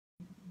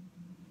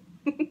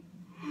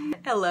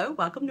Hello,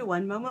 welcome to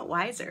One Moment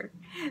Wiser.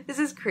 This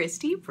is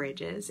Christy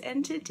Bridges,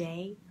 and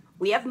today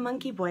we have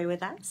Monkey Boy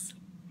with us,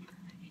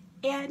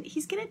 and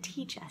he's going to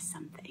teach us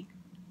something.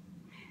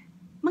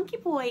 Monkey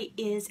Boy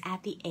is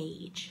at the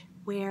age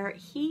where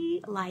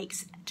he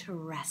likes to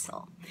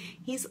wrestle.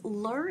 He's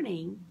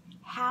learning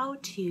how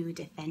to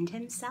defend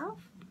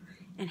himself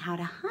and how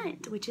to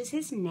hunt, which is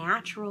his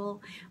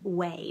natural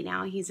way.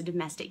 Now, he's a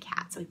domestic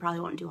cat, so he probably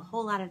won't do a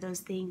whole lot of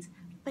those things,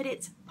 but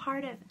it's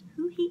part of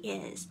who he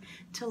is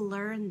to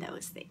learn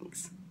those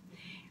things.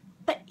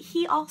 But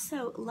he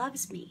also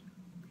loves me,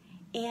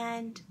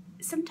 and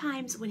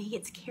sometimes when he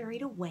gets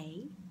carried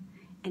away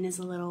and is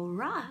a little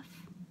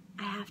rough,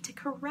 I have to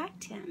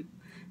correct him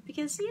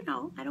because,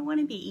 I don't want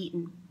to be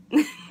eaten.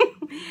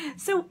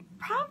 So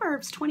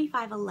Proverbs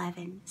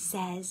 25:11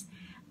 says,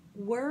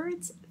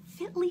 "Words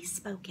fitly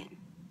spoken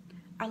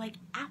are like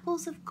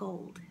apples of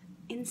gold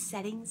in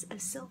settings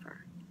of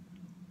silver."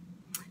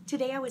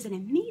 Today I was in a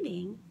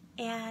meeting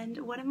and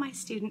one of my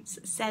students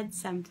said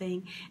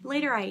something.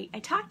 Later I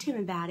talked to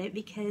him about it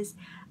because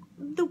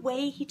the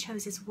way he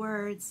chose his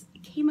words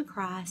came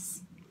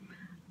across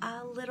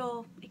a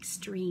little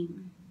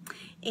extreme.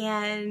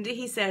 And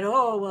he said,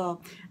 "Oh,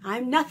 well,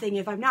 I'm nothing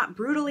if I'm not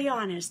brutally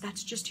honest.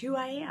 That's just who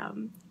I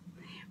am."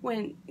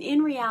 When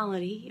in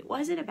reality, it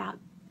wasn't about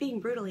being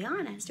brutally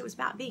honest. It was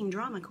about being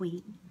drama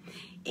queen.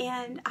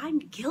 And I'm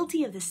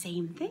guilty of the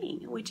same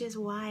thing, which is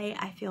why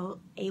I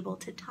feel able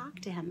to talk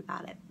to him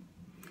about it.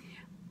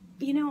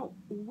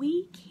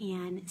 We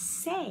can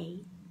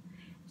say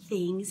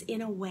things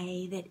in a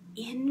way that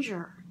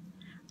injure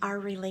our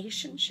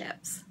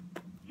relationships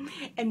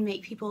and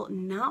make people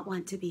not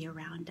want to be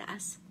around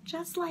us,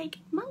 just like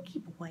Monkey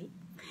Boy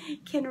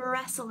can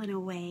wrestle in a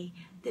way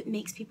that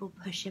makes people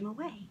push him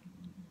away.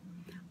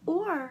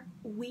 Or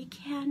we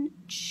can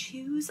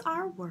choose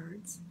our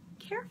words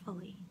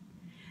carefully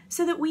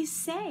so that we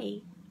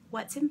say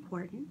what's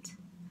important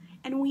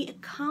and we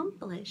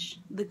accomplish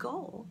the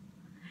goal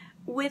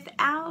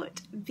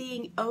without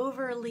being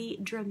overly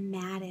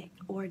dramatic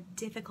or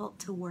difficult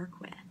to work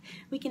with.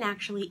 We can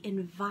actually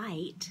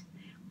invite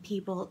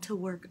people to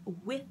work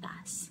with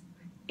us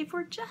if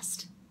we're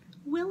just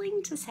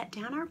willing to set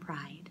down our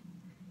pride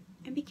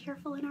and be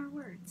careful in our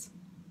words.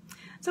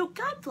 So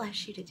God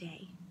bless you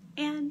today,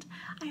 and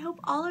I hope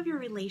all of your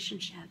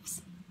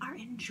relationships are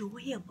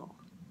enjoyable.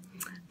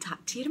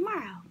 Talk to you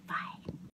tomorrow. Bye.